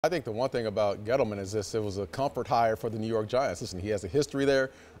I think the one thing about Gettleman is this: it was a comfort hire for the New York Giants. Listen, he has a history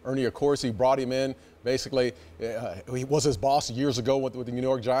there. Ernie, of course, he brought him in. Basically, he was his boss years ago with the New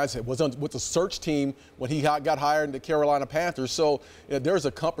York Giants. It was with the search team when he got hired in the Carolina Panthers. So there's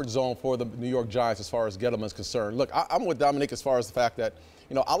a comfort zone for the New York Giants as far as Gettleman's concerned. Look, I'm with Dominic as far as the fact that,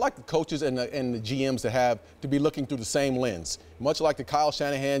 I like the coaches and the GMs to be looking through the same lens. Much like the Kyle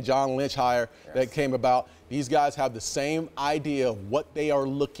Shanahan, John Lynch hire that came about, these guys have the same idea of what they are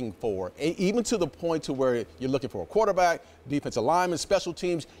looking for, even to the point to where you're looking for a quarterback, defensive lineman, special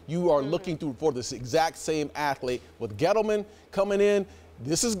teams. You are looking through for this exact same athlete. With Gettleman coming in,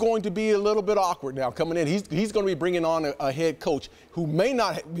 this is going to be a little bit awkward now coming in. He's going to be bringing on a head coach who may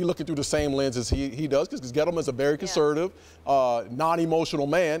not be looking through the same lens as he does, because Gettleman's a very conservative, non-emotional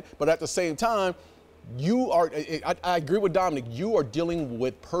man. But at the same time, I agree with Dominic, you are dealing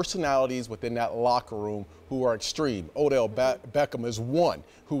with personalities within that locker room who are extreme. Odell Beckham is one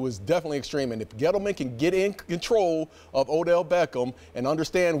who is definitely extreme. And if Gettleman can get in control of Odell Beckham and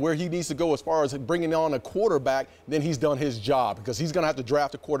understand where he needs to go as far as bringing on a quarterback, then he's done his job, because he's going to have to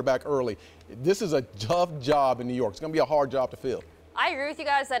draft a quarterback early. This is a tough job in New York. It's going to be a hard job to fill. I agree with you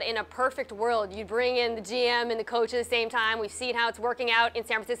guys that in a perfect world, you'd bring in the GM and the coach at the same time. We've seen how it's working out in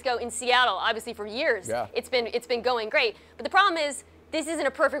San Francisco, in Seattle, obviously for years. Yeah. It's been going great. But the problem is, this isn't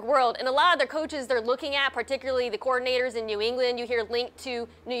a perfect world. And a lot of their coaches they're looking at, particularly the coordinators in New England, you hear linked to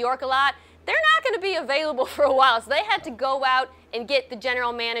New York a lot, they're not going to be available for a while. So they had to go out and get the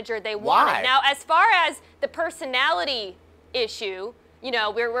general manager they wanted. Why? Now, as far as the personality issue,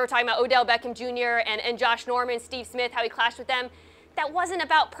 we're talking about Odell Beckham Jr. and Josh Norman, Steve Smith, how he clashed with them. That wasn't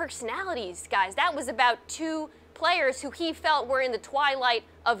about personalities, guys. That was about two players who he felt were in the twilight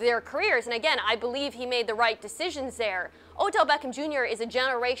of their careers. And again, I believe he made the right decisions there. Odell Beckham Jr. is a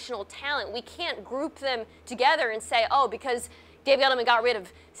generational talent. We can't group them together and say, oh, because Dave Gettleman got rid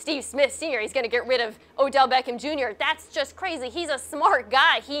of Steve Smith Sr., he's going to get rid of Odell Beckham Jr. That's just crazy. He's a smart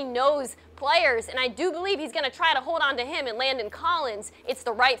guy. He knows players, and I do believe he's going to try to hold on to him and Landon Collins. It's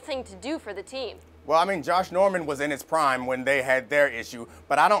the right thing to do for the team. Well, I mean, Josh Norman was in his prime when they had their issue,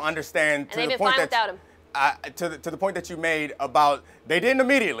 but I don't understand to the point to the point that you made about they didn't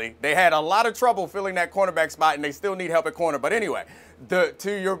immediately. They had a lot of trouble filling that cornerback spot, and they still need help at corner. But anyway,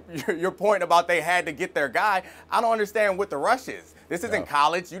 to your point about they had to get their guy, I don't understand what the rush is. This isn't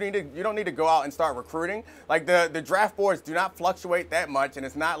college. You don't need to go out and start recruiting. Like the draft boards do not fluctuate that much, and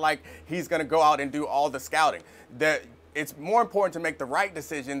it's not like he's going to go out and do all the scouting. It's more important to make the right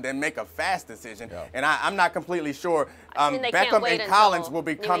decision than make a fast decision. Yeah. And I'm not completely sure. Beckham and Collins will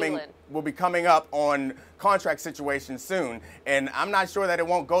be coming up on contract situations soon. And I'm not sure that it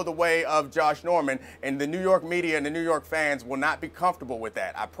won't go the way of Josh Norman. And the New York media and the New York fans will not be comfortable with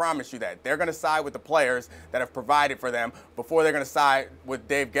that. I promise you that. They're going to side with the players that have provided for them before they're going to side with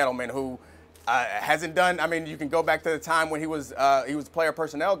Dave Gettleman, who hasn't done. I mean, you can go back to the time when he was player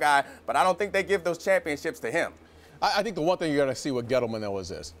personnel guy, but I don't think they give those championships to him. I think the one thing you're going to see with Gettleman, though, is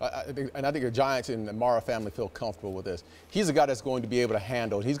this. I think the Giants and the Mara family feel comfortable with this. He's a guy that's going to be able to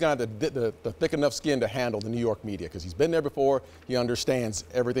handle. He's going to have the thick enough skin to handle the New York media, because he's been there before. He understands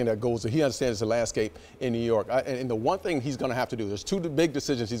everything that goes. He understands the landscape in New York. And the one thing he's going to have to do, there's two big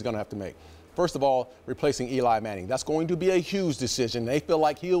decisions he's going to have to make. First of all, replacing Eli Manning. That's going to be a huge decision. They feel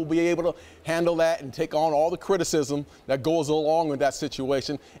like he'll be able to handle that and take on all the criticism that goes along with that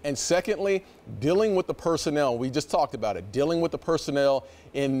situation. And secondly, dealing with the personnel. We just talked about it. Dealing with the personnel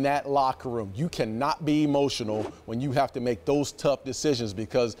in that locker room. You cannot be emotional when you have to make those tough decisions,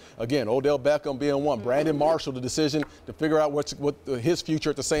 because, again, Odell Beckham being one, Brandon Marshall, the decision to figure out what his future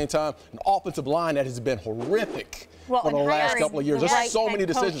at the same time, an offensive line that has been horrific for the last couple of years. There's so many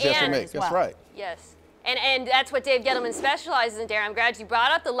decisions he has to make. That's right. Yes. And that's what Dave Gettleman specializes in, Darren. I'm glad you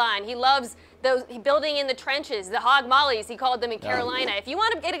brought up the line. He loves those building in the trenches, the hog mollies, he called them in Carolina. If you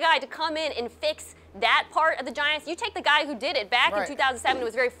want to get a guy to come in and fix that part of the Giants, you take the guy who did it back in 2007 and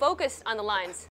was very focused on the lines.